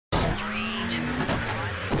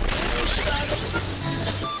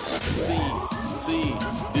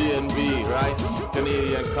right?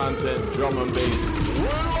 Canadian content, drum and bass.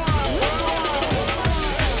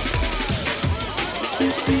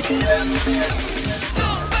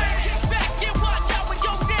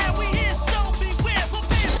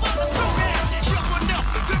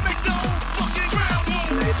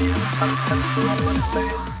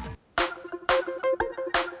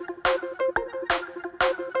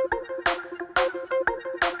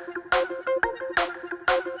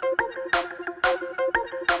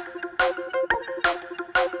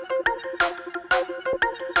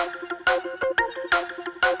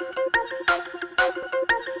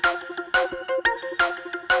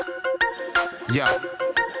 Yo,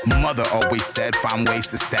 mother always said find ways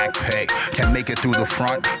to stack pay. Can't make it through the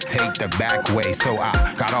front, take the back way. So I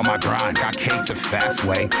got on my grind, got cake the fast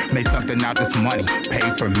way. Made something out this money,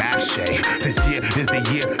 paper mache. This year is the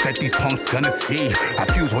year that these punks gonna see. I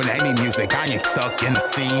fuse with any music, I ain't stuck in the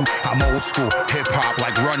scene. I'm old school, hip hop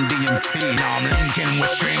like Run DMC. Now I'm linking with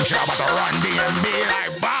Strange, about to run DMB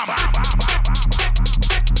like Bomber.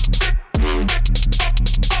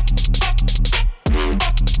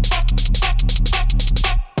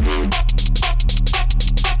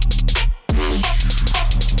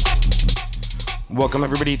 Welcome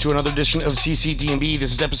everybody to another edition of CCDNB.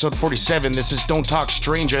 This is episode 47. This is Don't Talk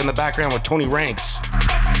Stranger in the background with Tony Ranks.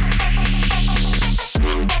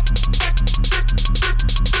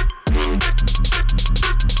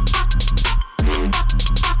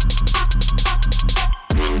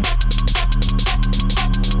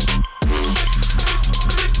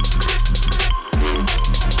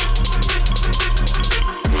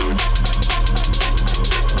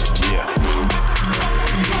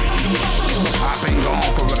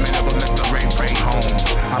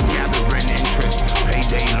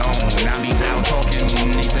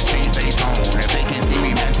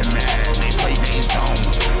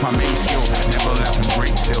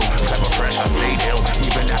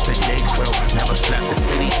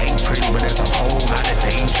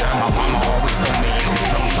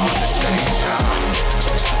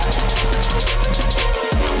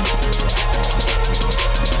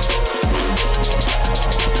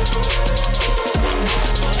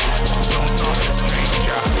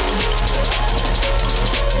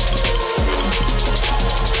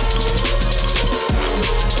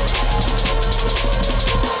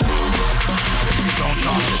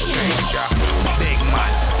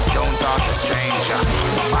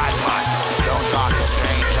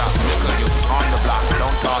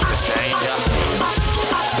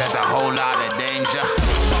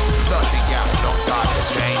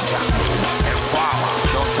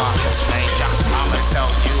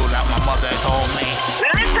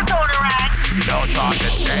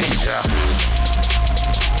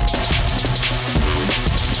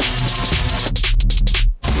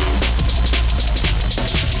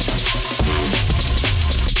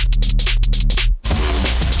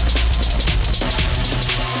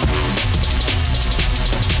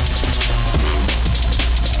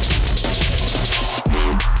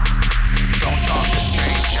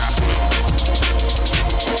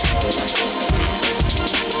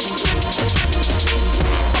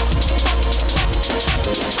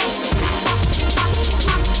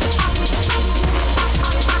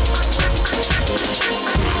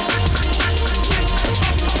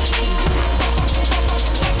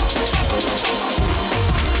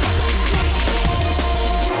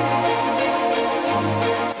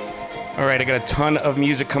 I got a ton of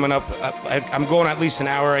music coming up. I'm going at least an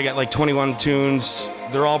hour. I got like 21 tunes.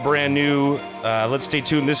 They're all brand new. Let's stay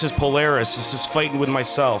tuned. This is Polaris. This is Fighting With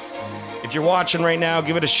Myself. If you're watching right now,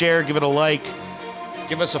 give it a share, give it a like,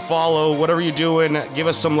 give us a follow, whatever you're doing, give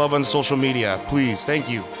us some love on social media, please. Thank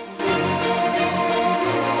you.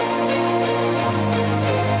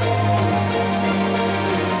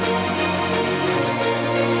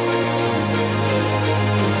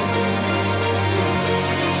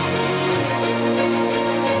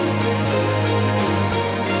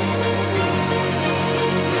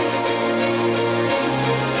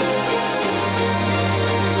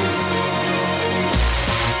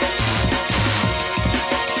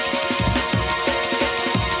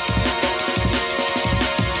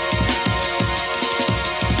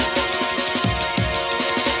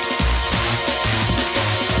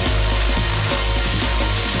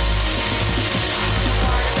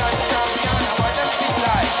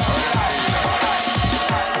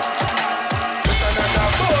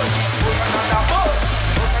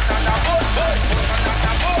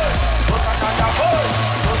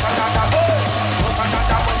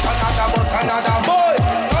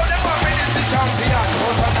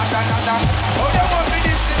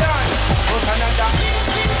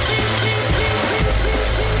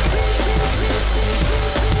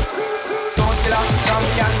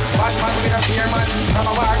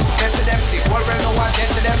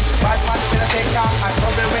 with them. Bad man with a take talk and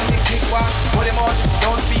trouble when they kick walk. Pull them out,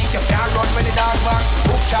 don't speak, you can't run when the dog back.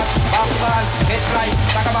 Hook shot, back ball, head fly,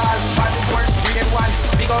 sack a ball. Bad report, 3 and 1.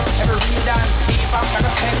 Big up every real dance. Keep up, like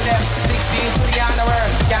a send them. 6 feet to the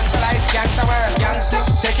underworld. Gangsta life, gangsta world. Gangsta,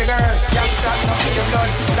 take your girl. Gangsta, not for your blood.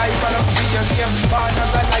 Life on up for your game.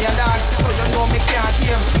 Partners and lion dance. So you know me can't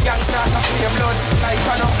hear. Gangsta, not for your blood. Life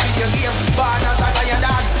on up for your game. Partners and lion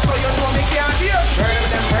dance. So you know me can't hear. Burn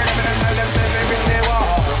them, tell them, say they bring their war.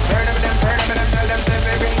 Burn them, tell them, say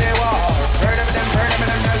they bring their war. Burn them,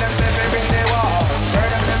 tell them, say they bring their war. Burn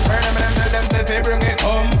them, tell them, say they bring it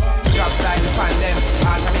home. Drop style, find them.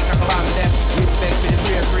 Hard to make a bang them. Respect for the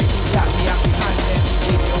bravery. Got me up behind them.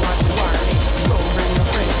 If you want to warn me, don't bring your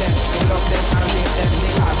friends them. You love them and rate them.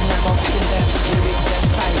 They got me and go kill them. You make them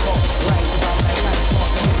psycho. Right about like that.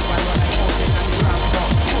 Talk to me while I hold them and the rap now.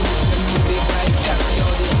 Pull the music like that. See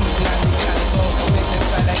all the people and the calico. Make them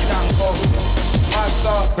fly like Django.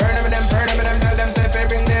 Master, burn them, tell them say they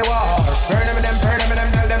bring their war. Burn them,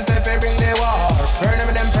 tell them say they bring their war. Burn them,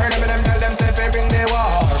 tell them say they bring their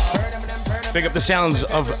war. Pick up the sounds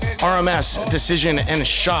of RMS, Decision, and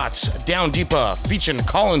Shots. Down Deeper, featuring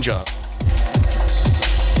Collinger.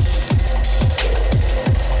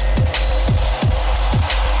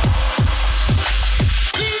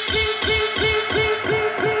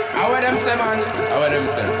 How them say, man? How them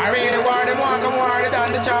say? I really want them walk and war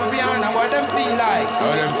than the champion. And what them feel like?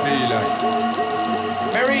 How them feel like?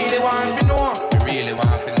 Me really want to know. Me really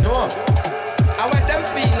want to know. And what them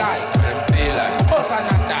feel like? How them feel like? Bossa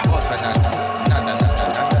nada. Bossa nada.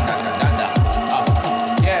 Nada.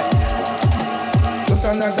 Yeah.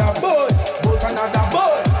 Bossa nada boy. Bossa nada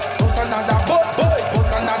boy. Bossa nada boy.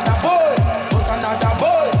 Bossa nada boy. Bossa nada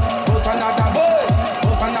boy. Bossa nada boy.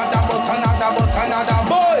 Bossa nada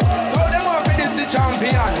boy. How them want to this the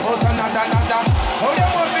champion? Bossa nada. How them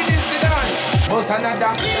want to this the dance? Bossa nada.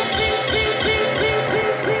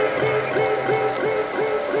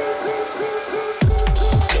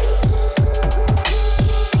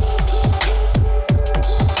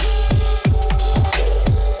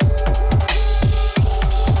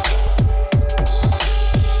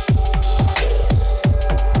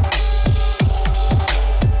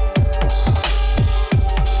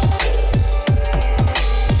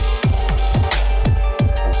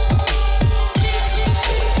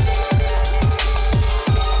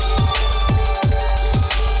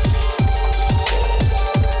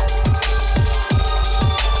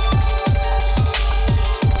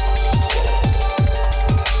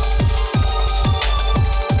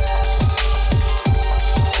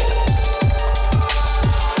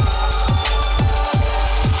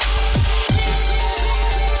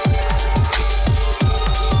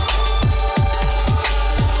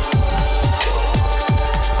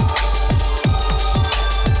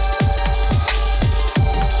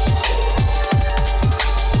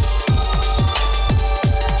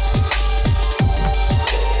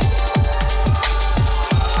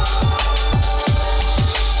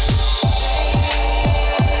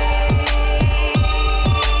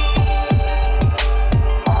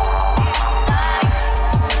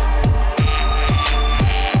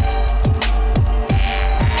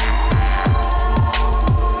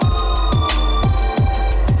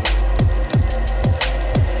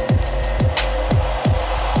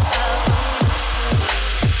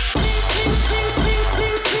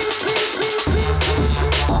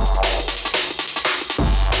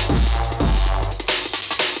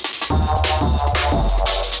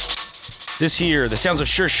 This here, the sounds of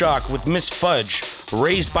Sure Shock with Miss Fudge,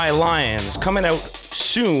 Raised by Lions, coming out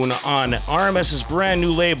soon on RMS's brand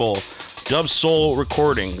new label, Dub Soul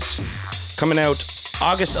Recordings. Coming out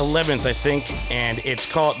August 11th, I think, and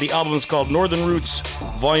the album's called Northern Roots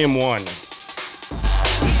Volume 1.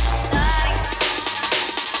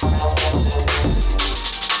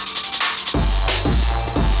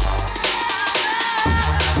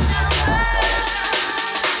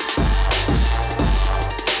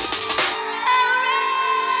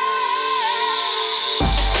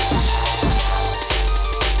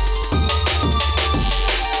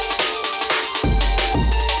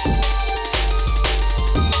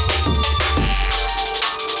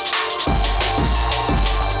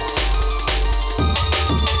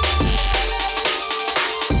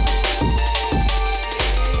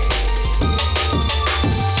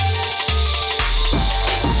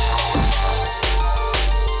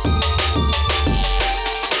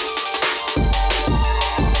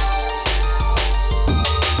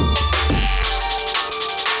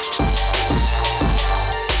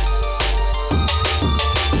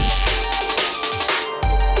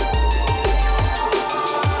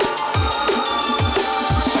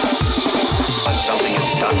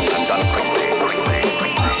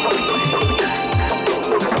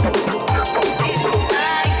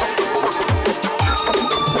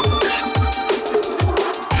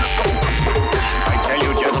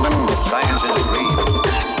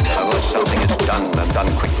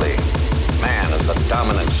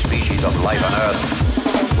 species of life on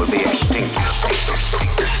Earth will be extinct.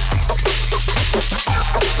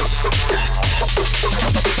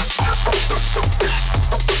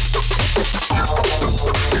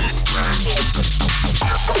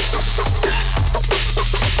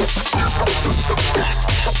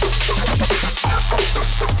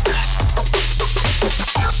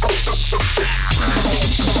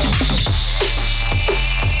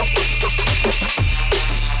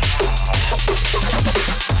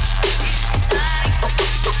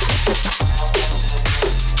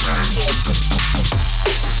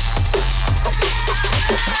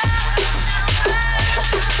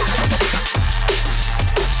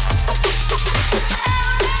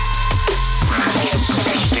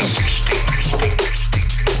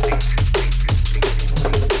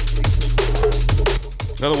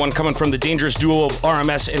 Another one coming from the dangerous duo of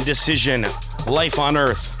RMS and Decision, Life on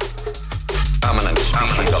Earth. Dominant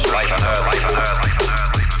species of life on Earth, life on Earth, life on Earth.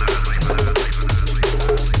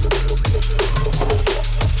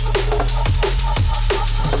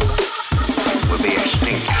 Will be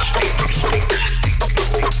extinct.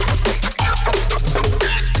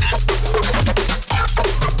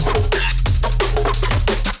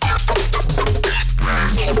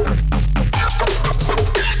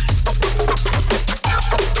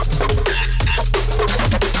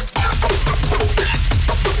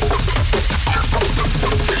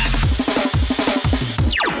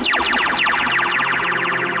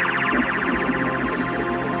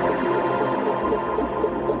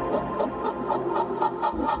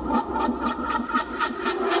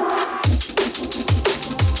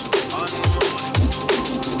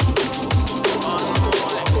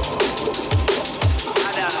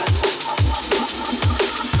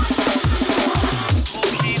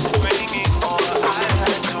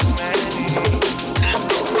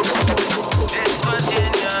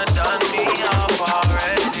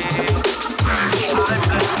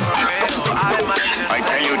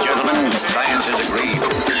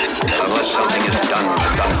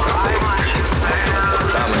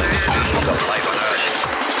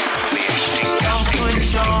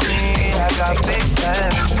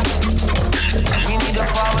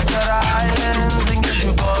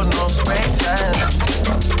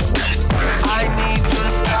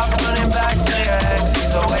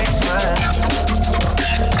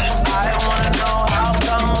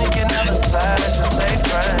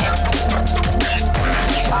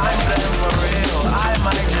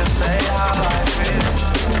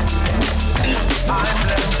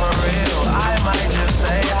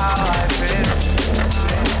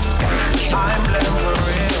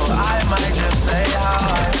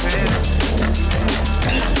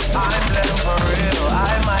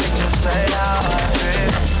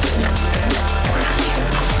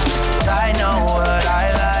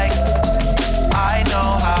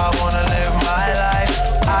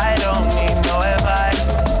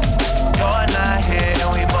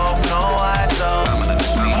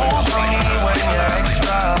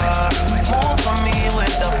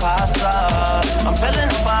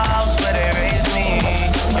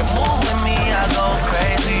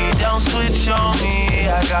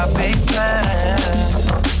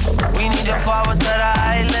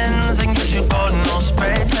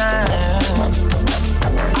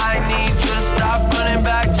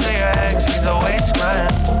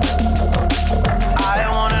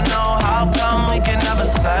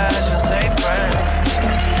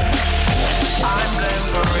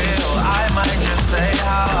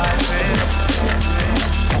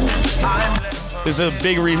 This is a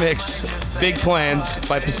big remix, Big Plans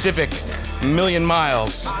by Pacific, Million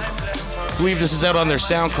Miles. I believe this is out on their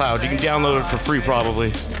SoundCloud. You can download it for free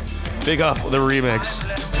probably. Big up the remix.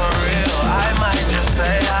 For real, I might just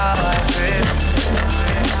say how I feel.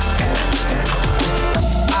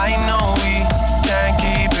 I know we can't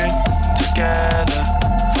keep it together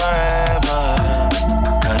forever,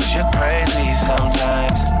 'cause you're crazy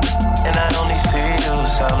sometimes, and I only see you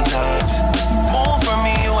sometimes. Move for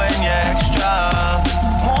me when you're extra.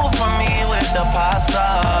 Move for me with the pasta.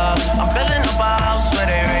 I'm building a house where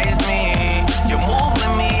they raise me. You move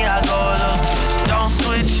with me, I go look. Don't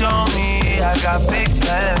switch on me, I got big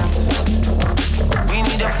plans.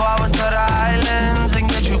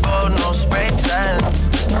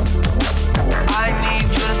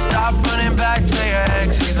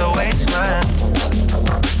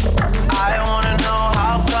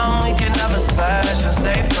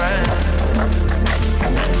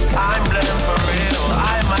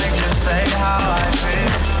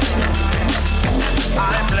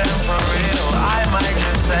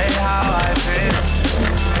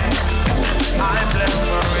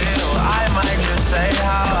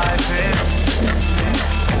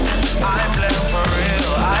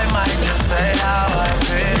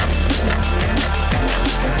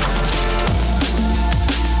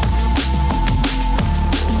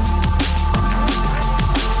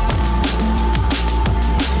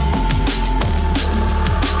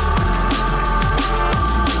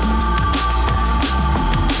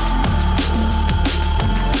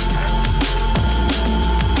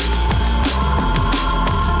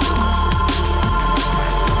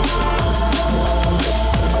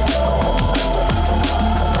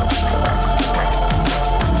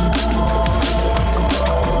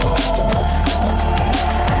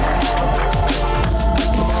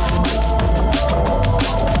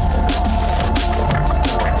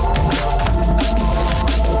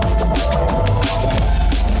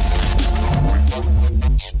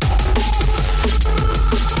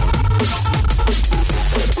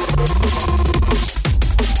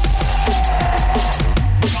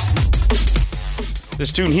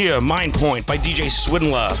 This tune here, Mind Point by DJ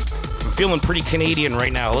Swindler. I'm feeling pretty Canadian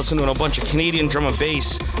right now. Listening to a bunch of Canadian drum and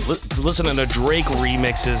bass. Listening to Drake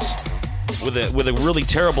remixes with a really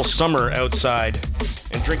terrible summer outside.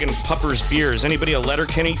 And drinking Puppers beers. Anybody a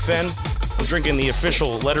Letterkenny fan? I'm drinking the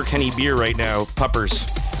official Letterkenny beer right now, Puppers.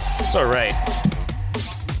 It's all right.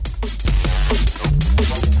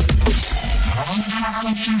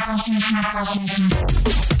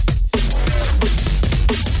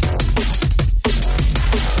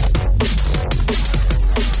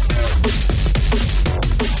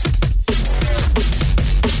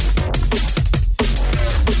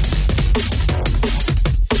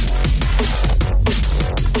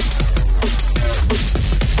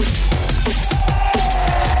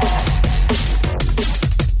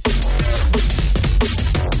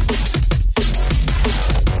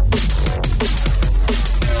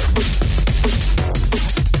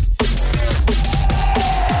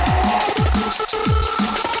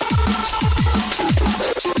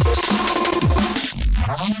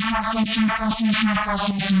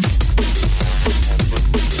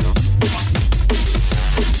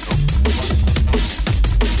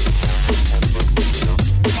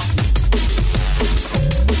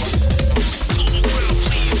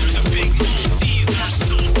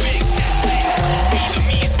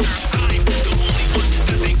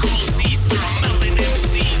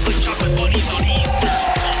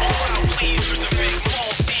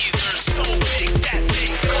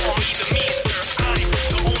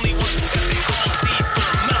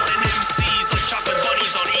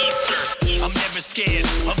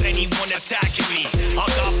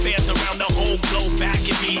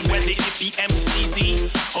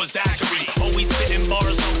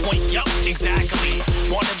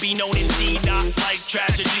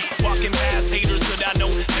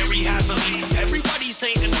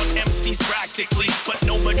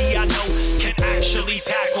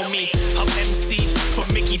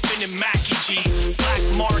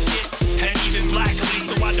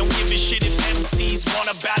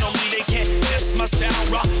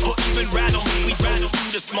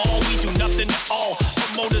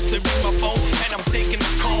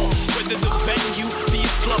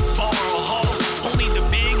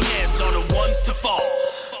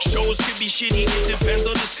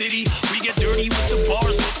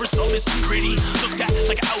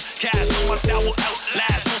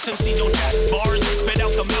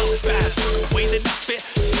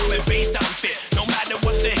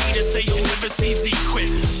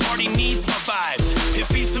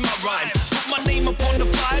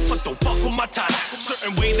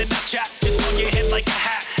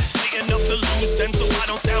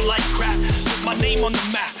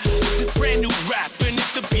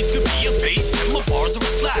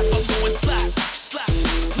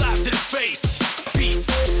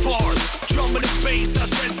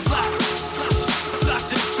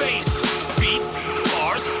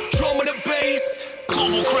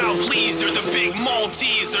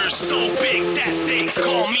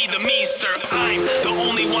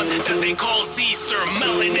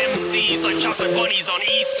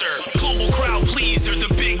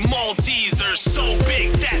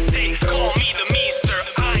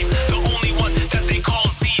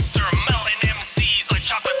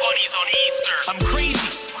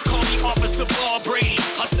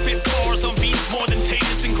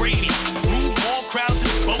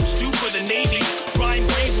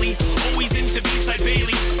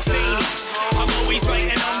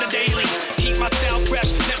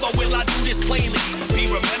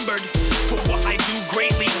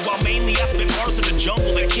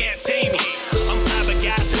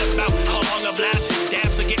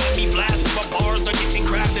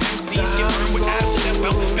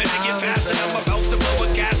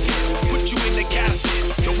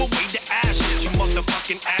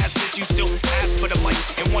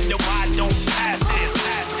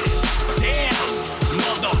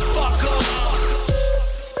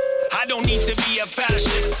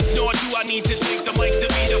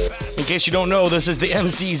 In case you don't know, this is the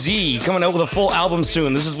MCZ coming out with a full album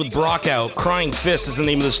soon. This is with Brock out. Crying Fist is the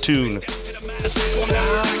name of this tune.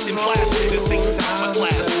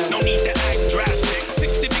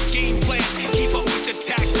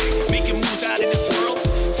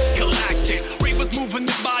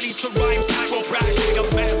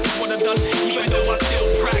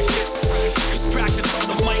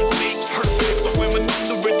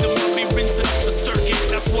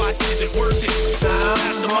 Is it worth it? I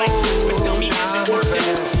pass the mic, but tell me, is it worth it?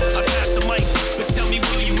 I pass the mic, but tell me,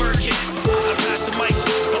 will you murk it? I pass the mic,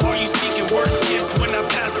 but are you speaking words, kids? When I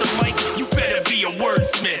pass the mic, you better be a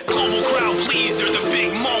wordsmith. Global crowd pleaser, the big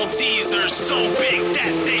Maltesers, so big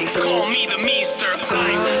that they call me the Meester.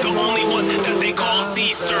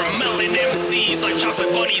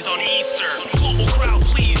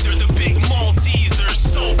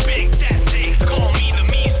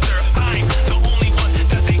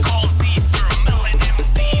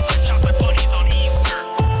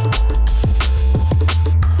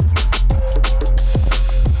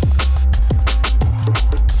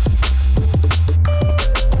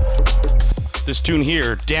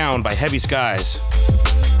 here, Down by Heavy Skies.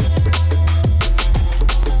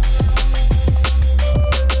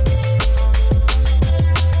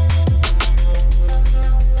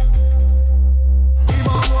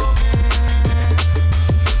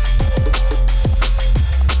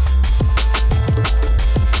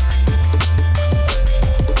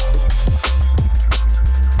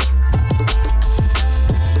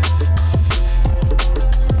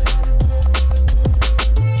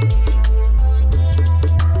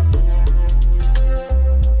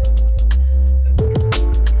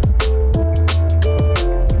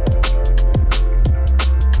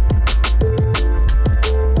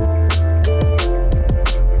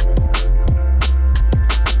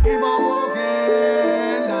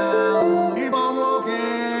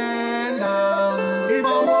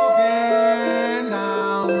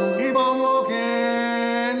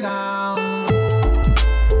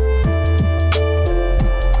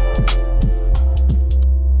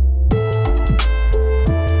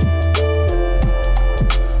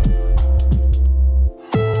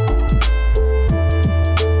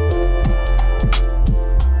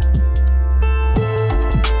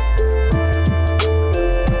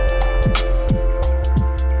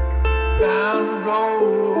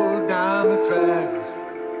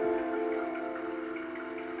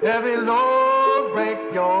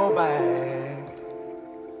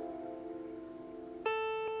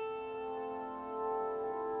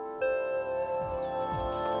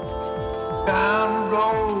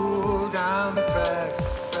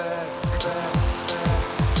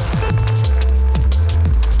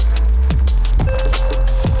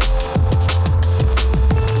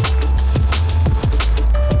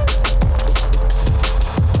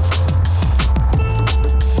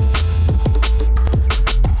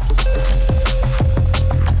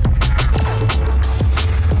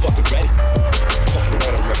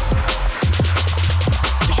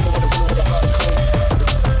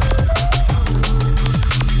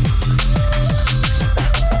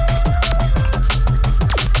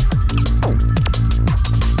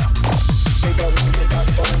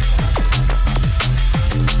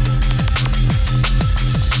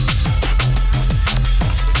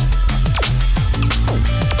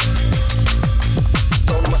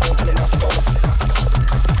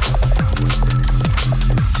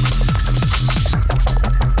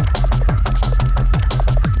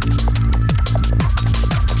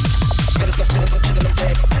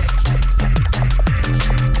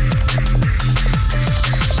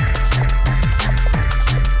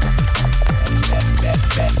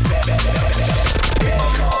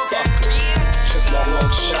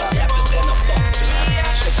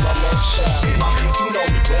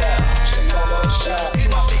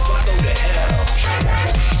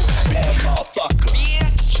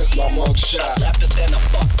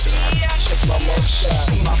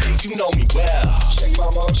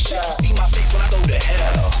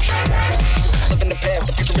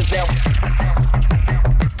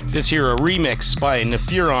 Here a remix by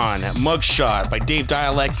Nephiron, Mugshot by Dave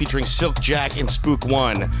Dialect featuring Silk Jack and Spook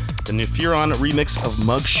One. The Nephiron remix of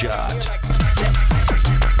Mugshot.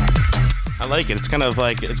 I like it. It's kind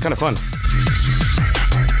of fun.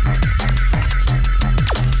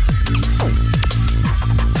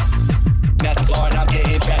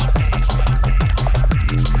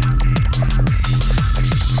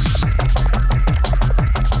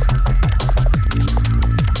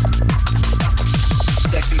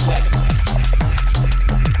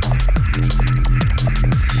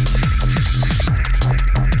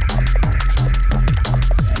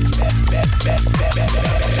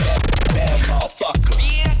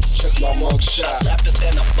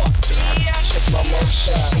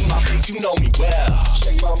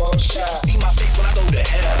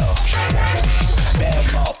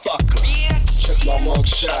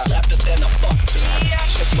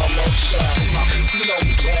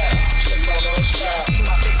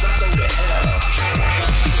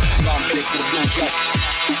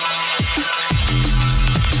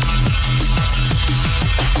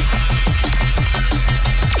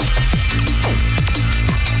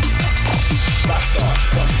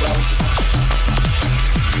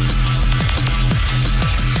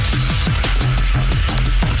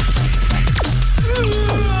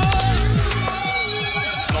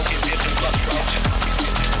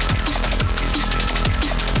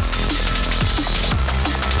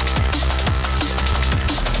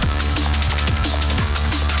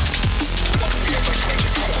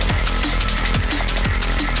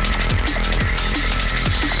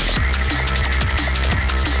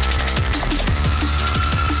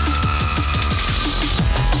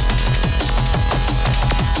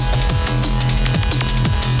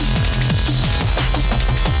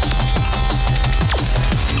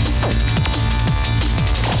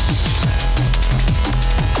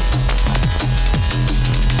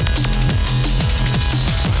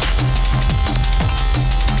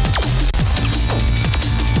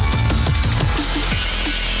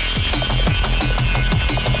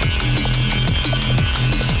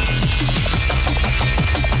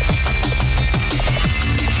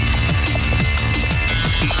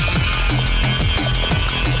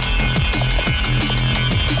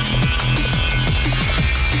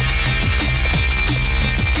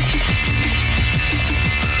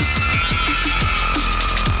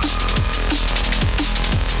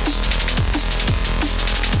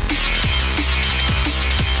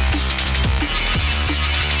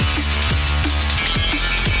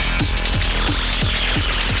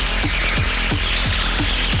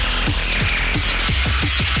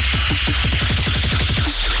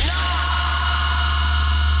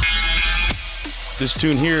 This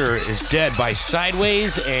tune here is Dead by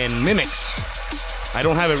Sideways and Mimics. I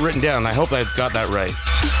don't have it written down. I hope I got that right.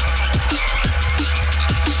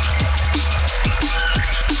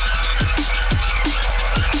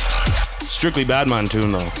 Strictly Badman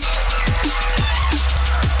tune though.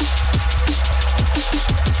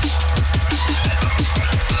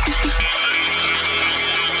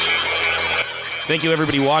 Thank you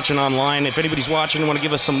everybody watching online. If anybody's watching and want to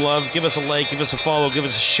give us some love, give us a like, give us a follow, give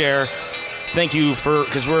us a share. Thank you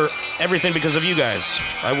because we're everything because of you guys.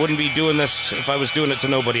 I wouldn't be doing this if I was doing it to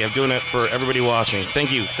nobody. I'm doing it for everybody watching.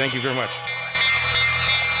 Thank you. Thank you very much.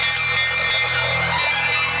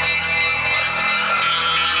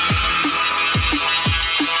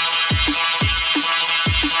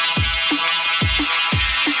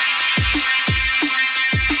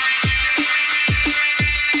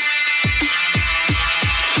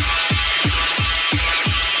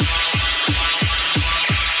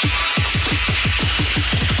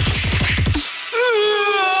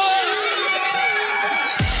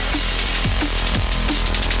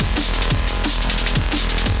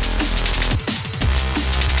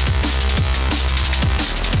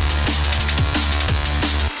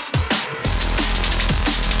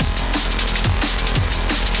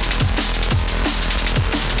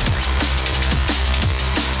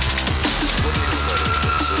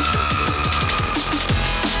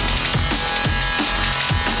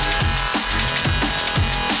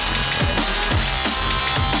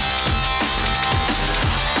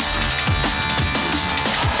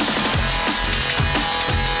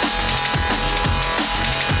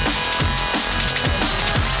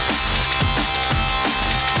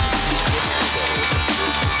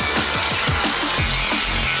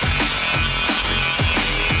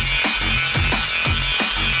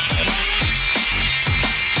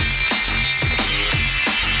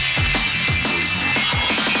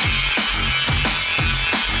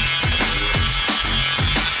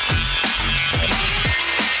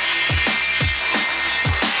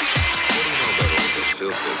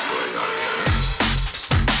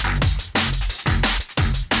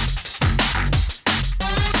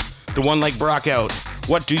 The one like Brock out.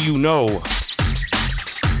 What do you know?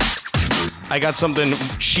 I got something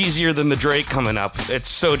cheesier than the Drake coming up. It's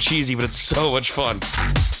so cheesy, but it's so much fun.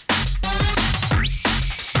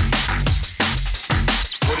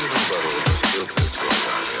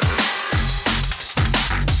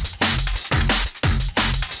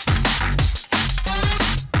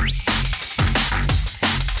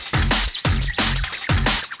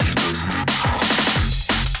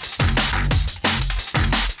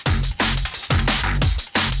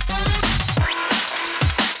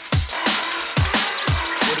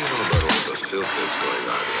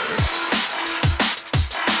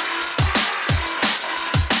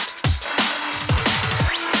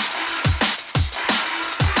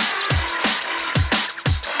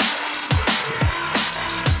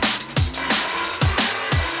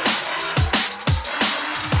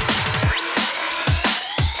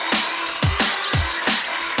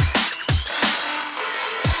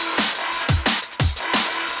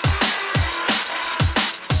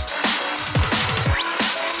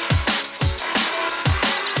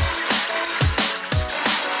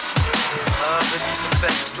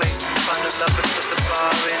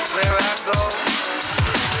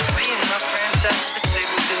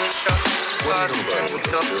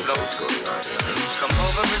 Come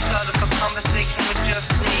over and start up a conversation with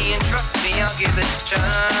just me, and trust me, I'll give it a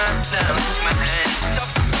chance. Now take my hand, stop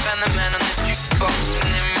and the man on the jukebox, and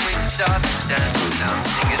then we start to dance. Now I'm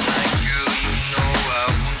singing like, girl, you know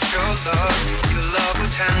I want your love. Your love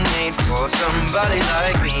was handmade for somebody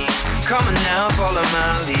like me. Come on now, follow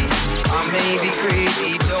my lead. I may be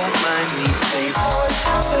crazy, don't mind me. Say, boy,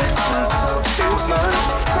 let's not talk too much.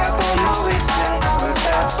 Grab on my waist and put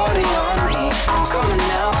that body on me. Come on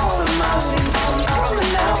now, follow my lead. Come on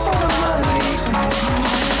now, follow my lead.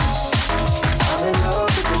 I'm in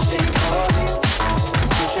love with the shape of you.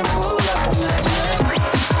 Push and pull like a magnet.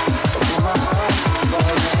 Feel my heart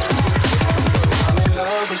falling. I'm in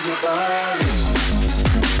love with your body.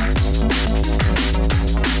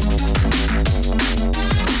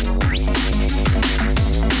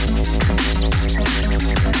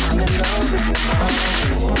 I'm in love with your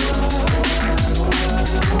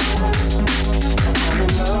body.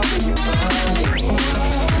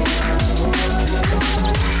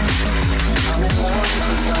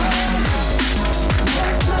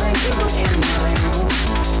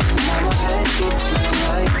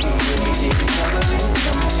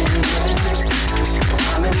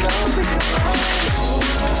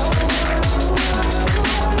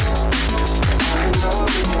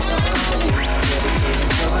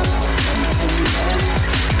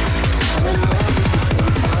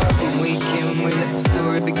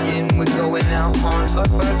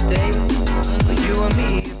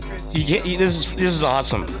 This is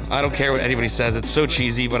awesome. I don't care what anybody says. It's so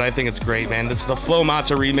cheesy, but I think it's great, man. This is the Flo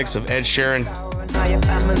Mata remix of Ed Sheeran. How your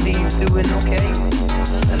family's doing okay?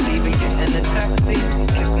 And leaving, getting a taxi,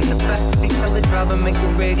 kissing the backseat, tell the driver make the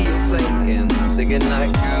radio play, and I'm singing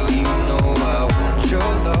like, girl, you know I want your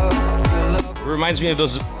love. It reminds me of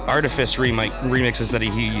those Artifice remixes that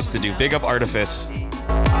he used to do. Big up Artifice.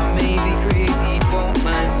 I may be crazy, don't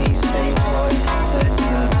mind me saying, boy,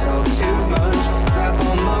 let's not talk too much. Grab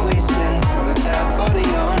on my waist and put that body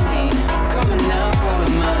on me. Coming now, follow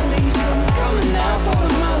my lead. Coming now, follow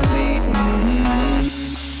my lead.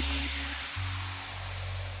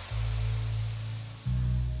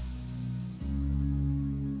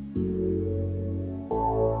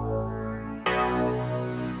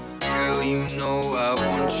 Girl, you know I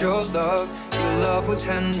want your love. Your love was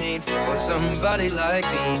handmade for somebody like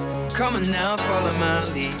me. Coming now, follow my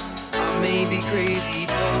lead. I may be crazy,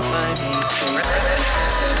 don't mind me saying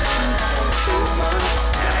too much.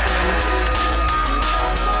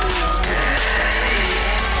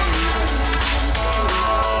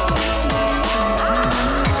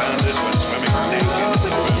 Found this one swimming naked in the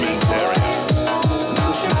ferment area.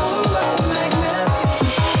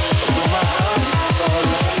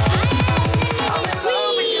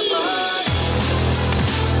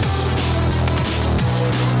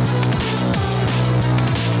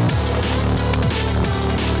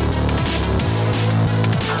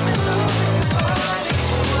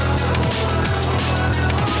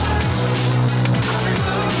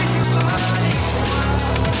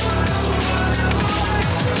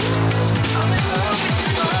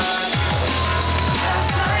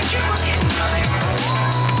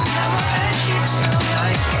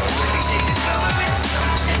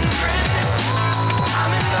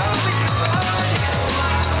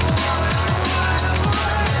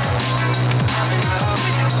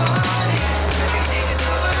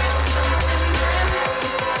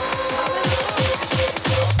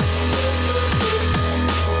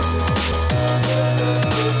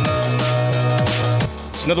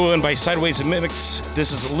 It's another one by Sideways Mimics.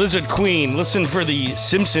 This is Lizard Queen. Listen for the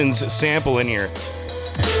Simpsons sample in here.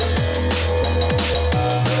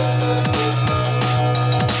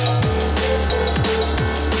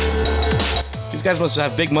 These guys must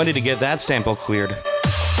have big money to get that sample cleared. We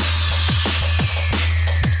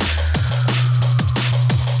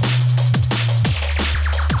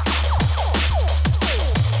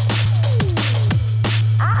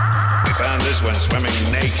found this one swimming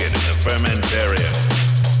naked in the ferment area.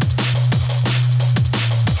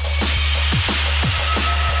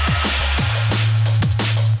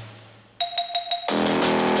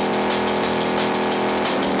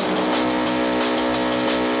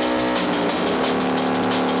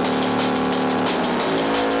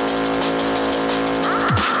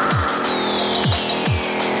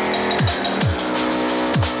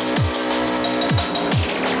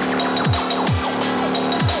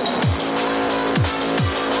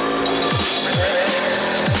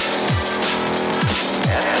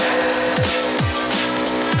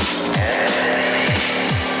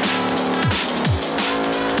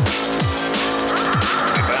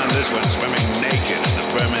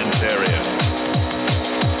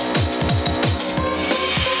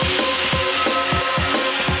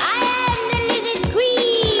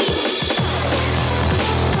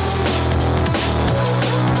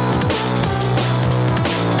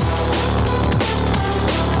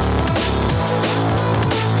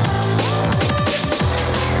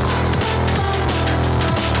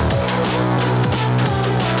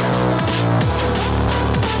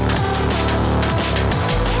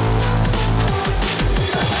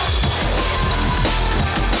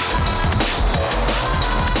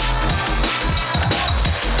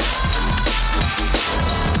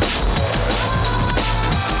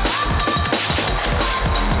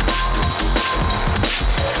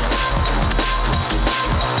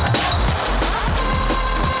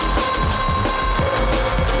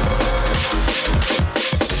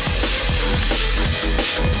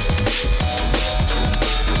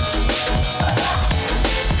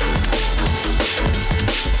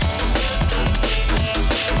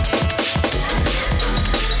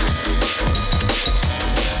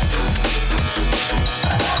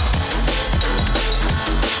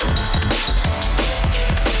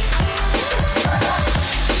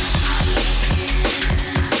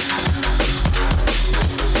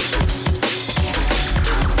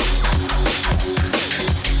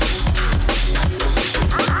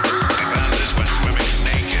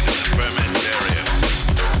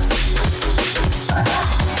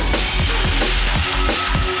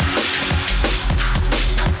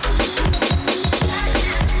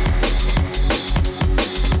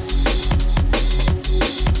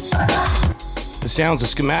 sounds of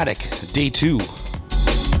Schematic, Day 2.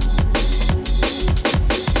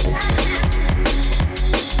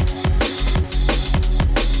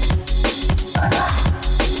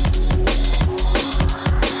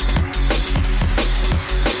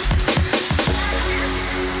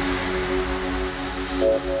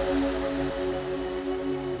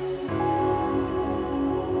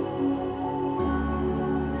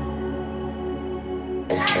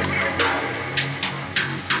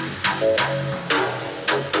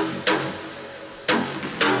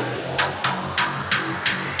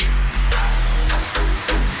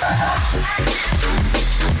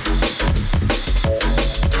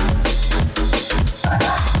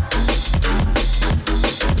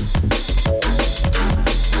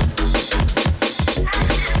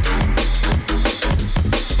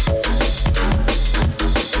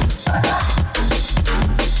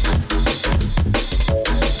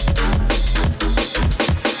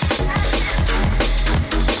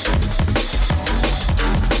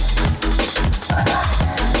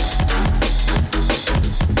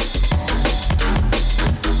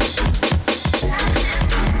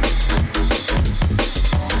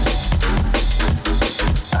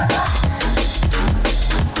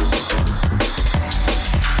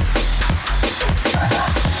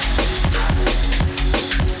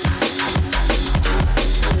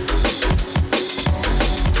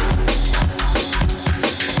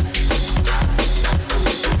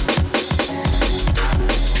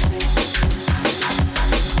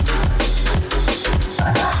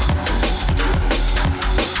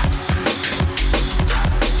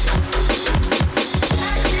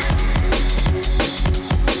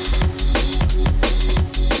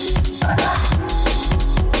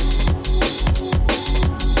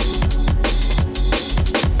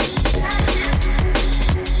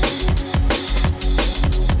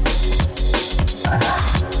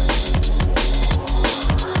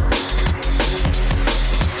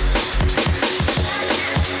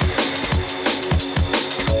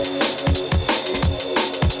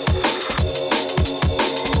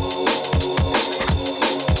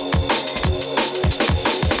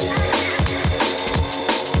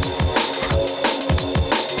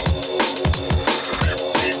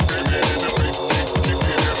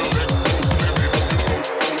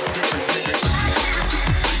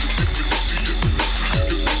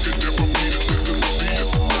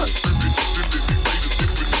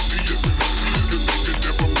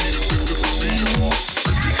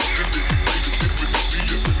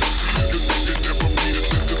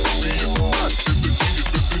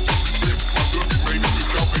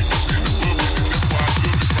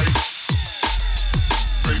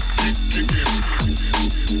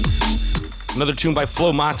 Another tune by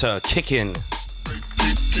Flo Mata, Kickin'.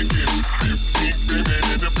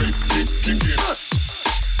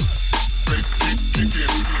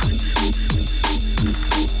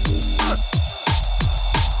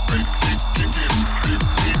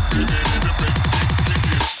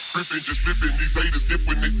 Just flipping, these haters dip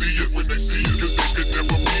when they see us, cause they could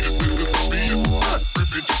never beat us, this is a us.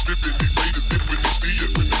 Flipping, just flipping, these haters dip when they see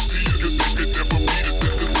us, cause they could never beat us,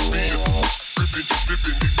 this is a Flipping, just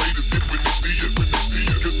flipping, these haters dip when they see us, cause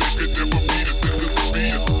they could never beat us, this is a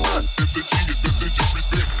That's a genius, message of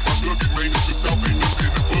respect. My plug it, man, it's the South, ain't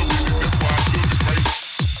nothing above it, and that's why I love it, right?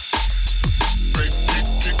 Right,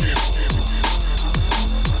 kick it.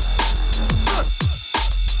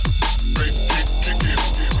 Right, kick it. Right, kick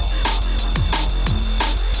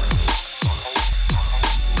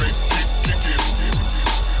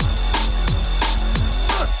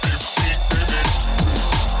it.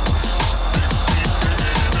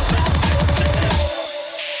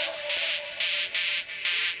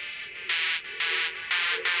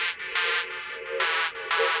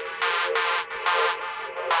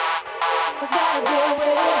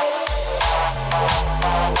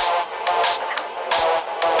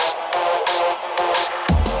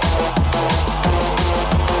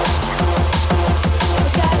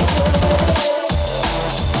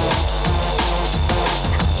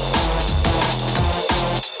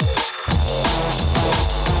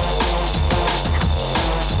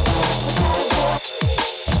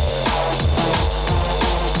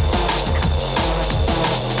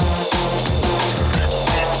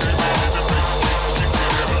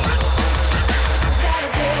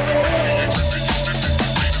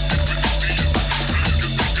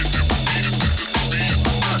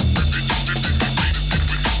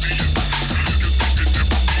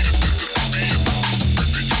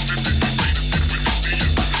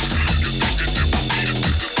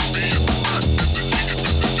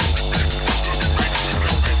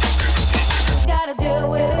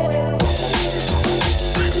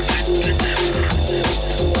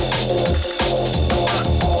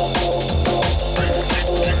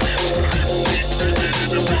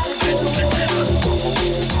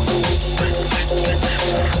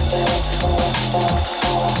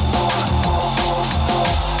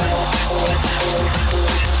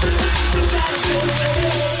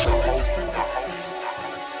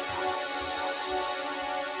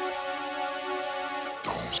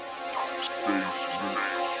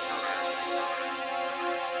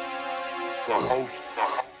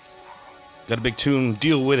 Got a big tune,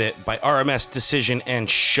 Deal With It, by RMS, Decision, and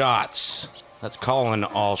Shots. That's calling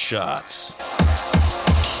all shots.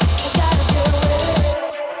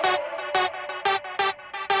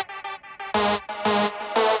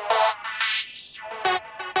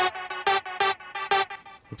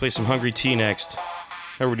 We'll play some Hungry Tea next.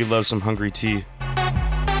 Everybody loves some Hungry Tea.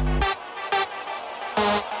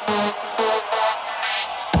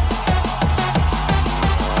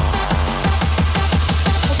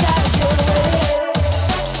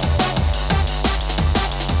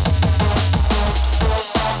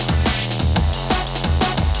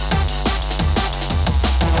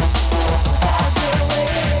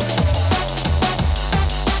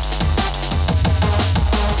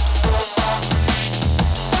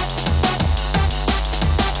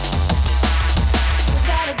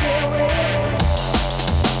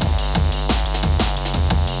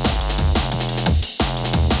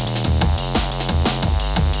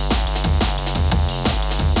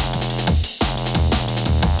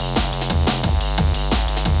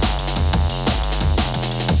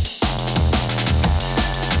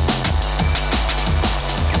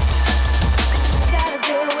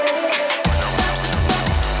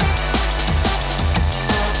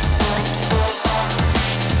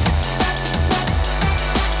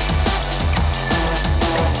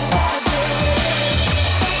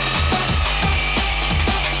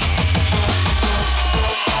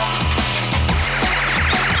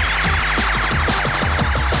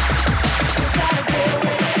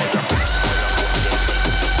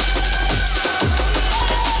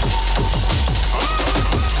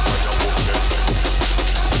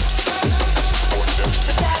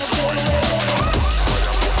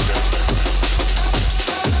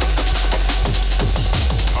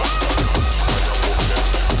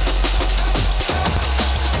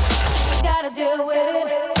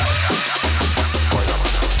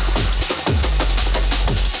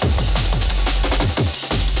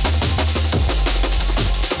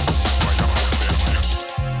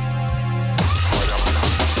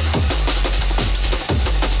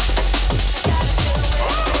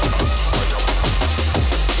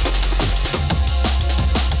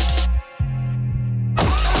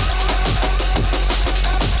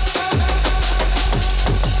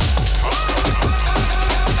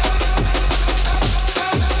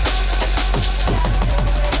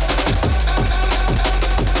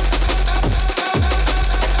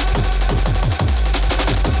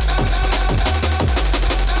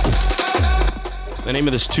 The name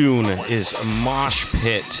of this tune is Mosh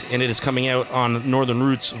Pit, and it is coming out on Northern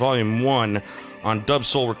Roots Volume 1 on Dub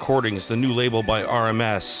Soul Recordings, the new label by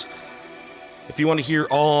RMS. If you want to hear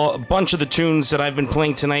a bunch of the tunes that I've been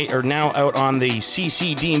playing tonight are now out on the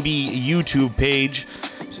CCDNB YouTube page,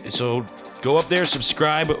 so go up there,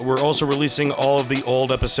 subscribe. We're also releasing all of the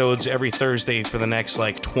old episodes every Thursday for the next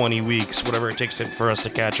 20 weeks, whatever it takes for us to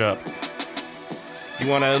catch up. If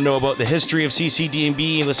you want to know about the history of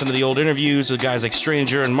CCDNB, listen to the old interviews with guys like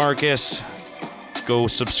Stranger and Marcus, go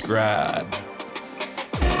subscribe.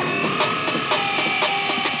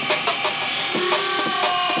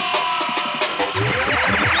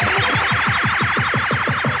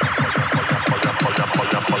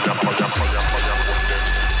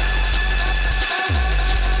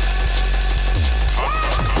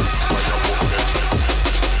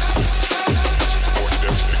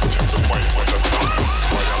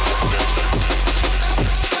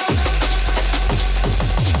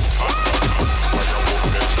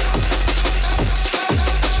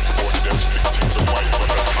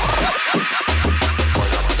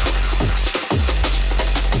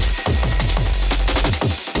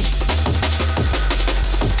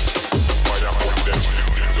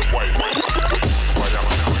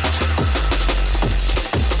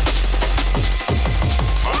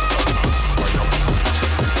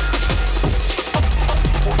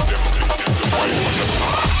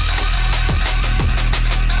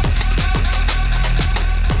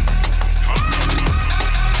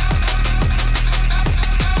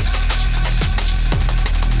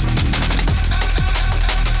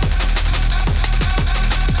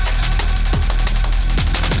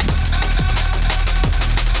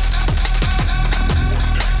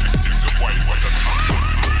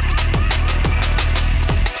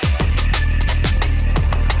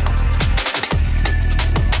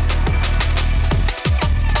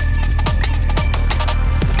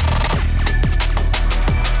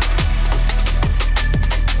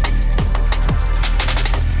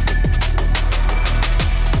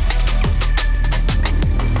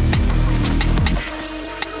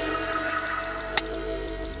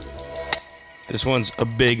 This one's a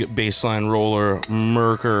big bassline roller,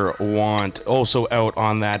 Merker Want, also out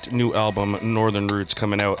on that new album, Northern Roots,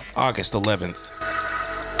 coming out August 11th.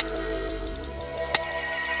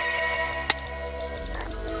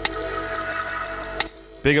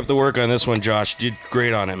 Big up the work on this one, Josh. Did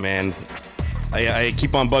great on it, man. I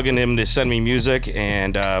keep on bugging him to send me music,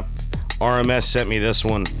 and RMS sent me this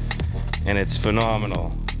one, and it's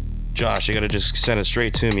phenomenal. Josh, you gotta just send it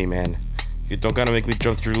straight to me, man. You don't gotta make me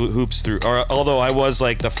jump through hoops although I was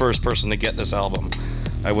like the first person to get this album.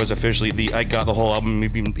 I was officially I got the whole album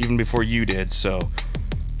even before you did, so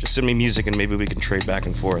just send me music and maybe we can trade back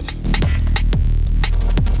and forth.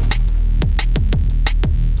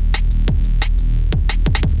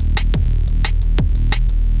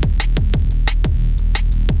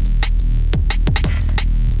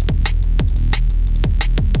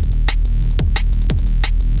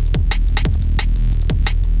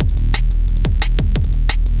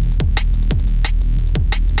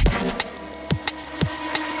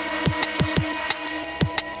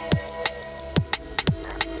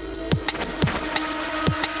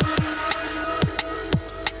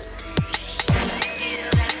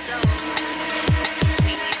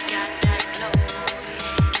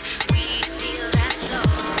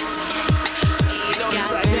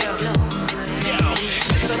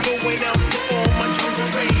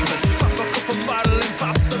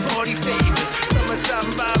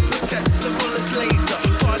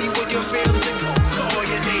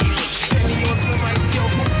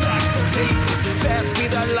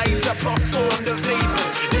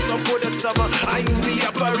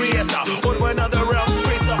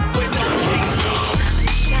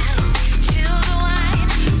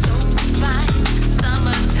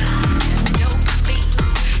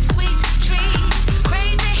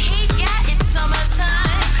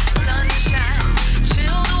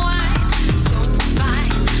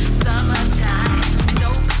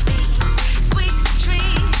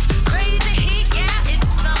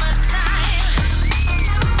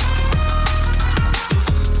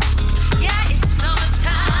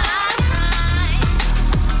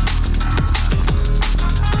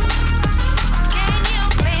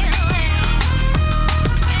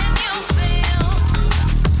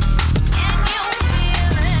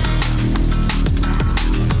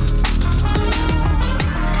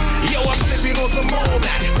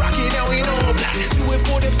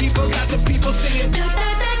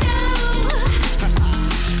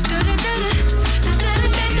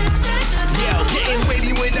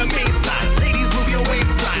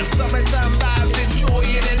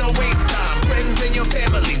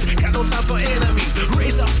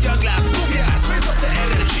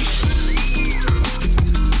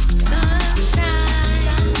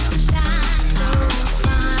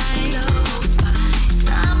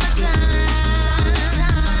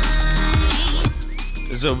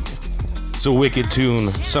 It's a wicked tune.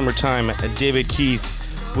 Summertime, David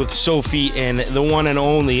Keith with Sophie and the one and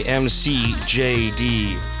only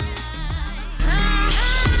MCJD.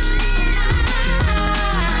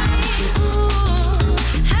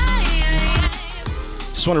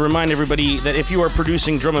 Just want to remind everybody that if you are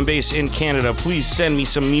producing drum and bass in Canada, please send me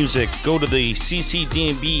some music. Go to the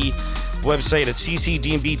CCDNB website at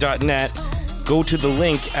ccdnb.net. Go to the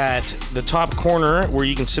link at the top corner where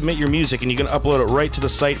you can submit your music and you can upload it right to the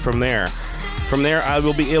site from there. From there, I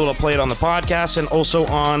will be able to play it on the podcast and also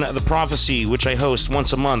on The Prophecy, which I host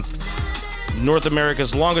once a month. North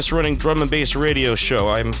America's longest running drum and bass radio show.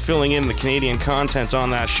 I'm filling in the Canadian content on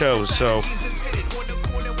that show, so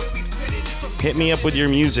hit me up with your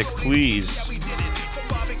music, please.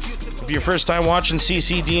 If you're first time watching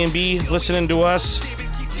CCDNB, listening to us,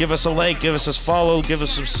 give us a like, give us a follow, give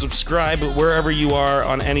us a subscribe wherever you are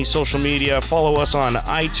on any social media. Follow us on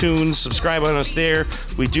iTunes, subscribe on us there.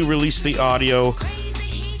 We do release the audio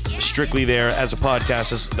strictly there as a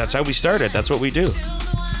podcast. That's how we started. That's what we do.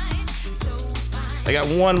 I got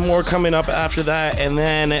one more coming up after that, and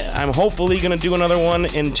then I'm hopefully going to do another one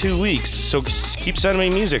in 2 weeks. So keep sending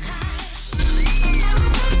me music.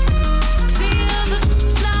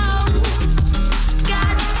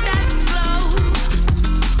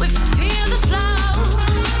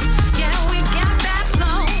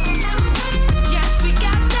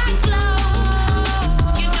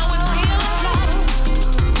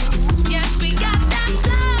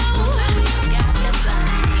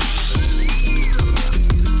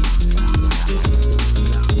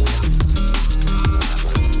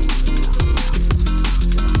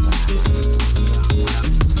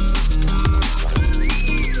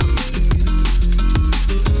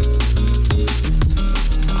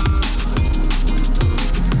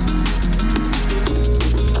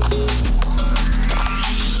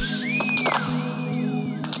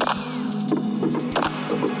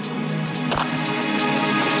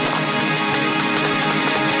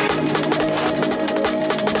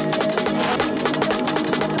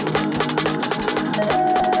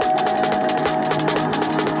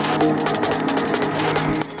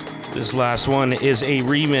 This last one is a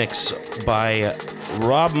remix by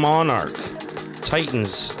Rob Monarch,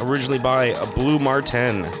 Titans, originally by Blue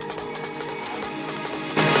Martin.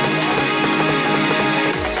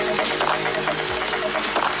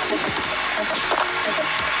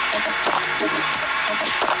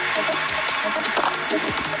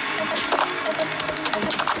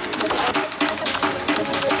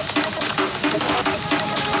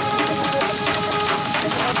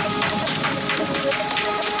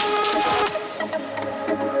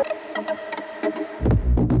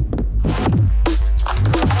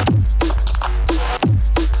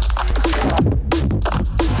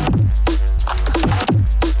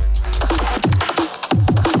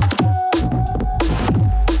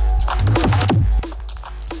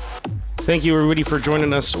 Thank you, everybody, for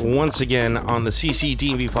joining us once again on the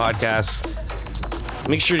CCTV podcast.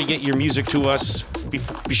 Make sure to get your music to us. Be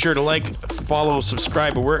sure to like, follow,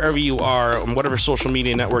 subscribe, wherever you are, on whatever social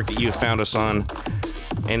media network that you have found us on.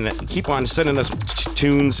 And keep on sending us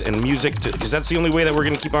tunes and music, because that's the only way that we're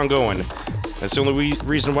going to keep on going. That's the only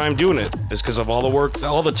reason why I'm doing it, is because of all the work,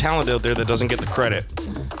 all the talent out there that doesn't get the credit.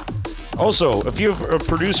 Also, if you have a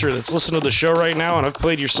producer that's listening to the show right now and I've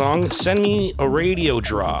played your song, send me a radio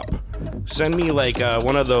drop. Send me like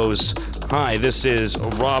one of those, hi, this is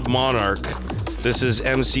Rob Monarch, this is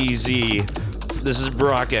MCZ, this is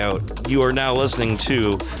Brock Out, you are now listening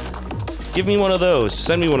to. Give me one of those,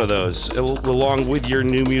 send me one of those, along with your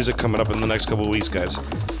new music coming up in the next couple of weeks, guys,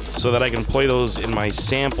 so that I can play those in my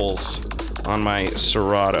samples on my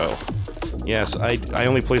Serato. Yes, I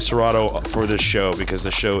only play Serato for this show because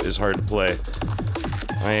the show is hard to play.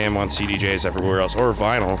 I am on CDJs everywhere else, or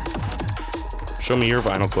vinyl. Show me your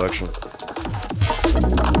vinyl collection.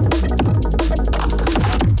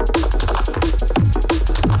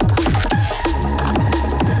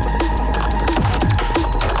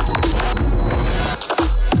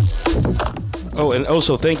 Oh, and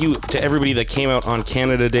also thank you to everybody that came out on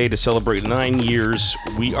Canada Day to celebrate 9 years.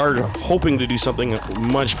 We are hoping to do something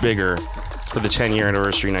much bigger for the 10-year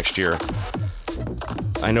anniversary next year.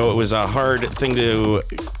 I know it was a hard thing to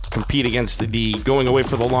compete against the going away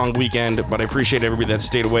for the long weekend, but I appreciate everybody that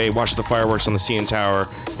stayed away, watched the fireworks on the CN Tower,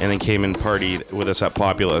 and then came and partied with us at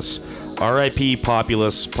Populous. R.I.P.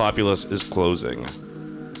 Populous. Populous is closing.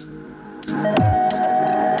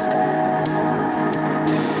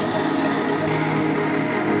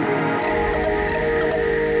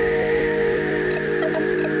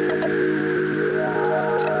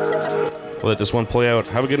 We'll let this one play out.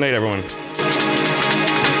 Have a good night, everyone.